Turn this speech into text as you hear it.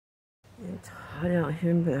It's hot out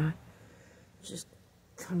here, but I just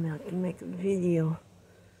come out to make a video.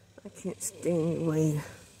 I can't stand the way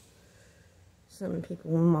some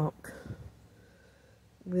people mock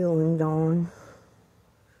Will and Dawn.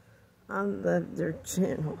 I love their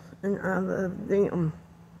channel, and I love them.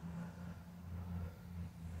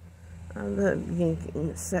 I love Yankee in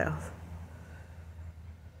the South.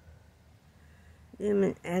 Them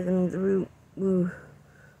and Adam thru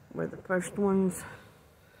were the first ones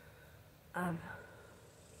I've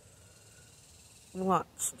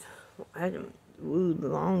watched. Adam thru the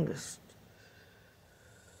longest.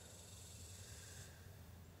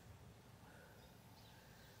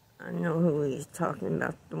 I know who he's talking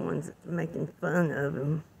about, the ones that's making fun of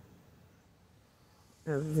him,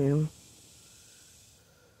 of them.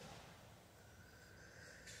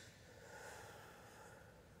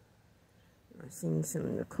 I've seen some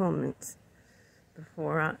of the comments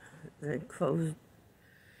before they closed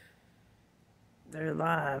their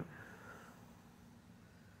live.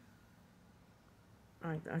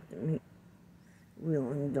 I'd like to meet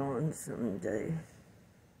Will and Dawn someday.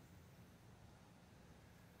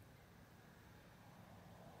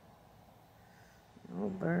 No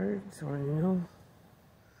birds or no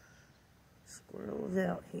squirrels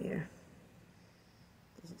out here.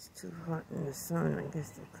 It's too hot in the sun. I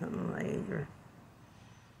guess they'll come later.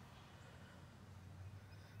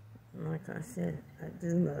 And like I said, I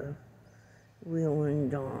do love Will and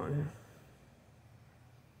Dawn.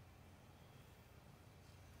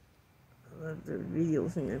 I love their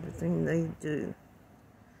videos and everything they do.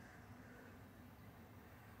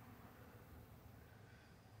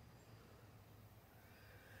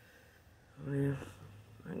 Well,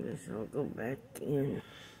 I guess I'll go back in.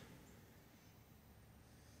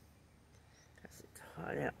 Because it's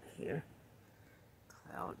hot out here.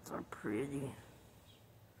 Clouds are pretty.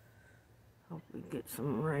 Hope we get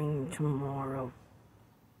some rain tomorrow.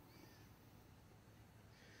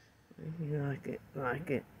 If you like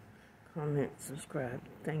it, comment, subscribe.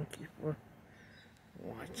 Thank you for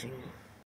watching.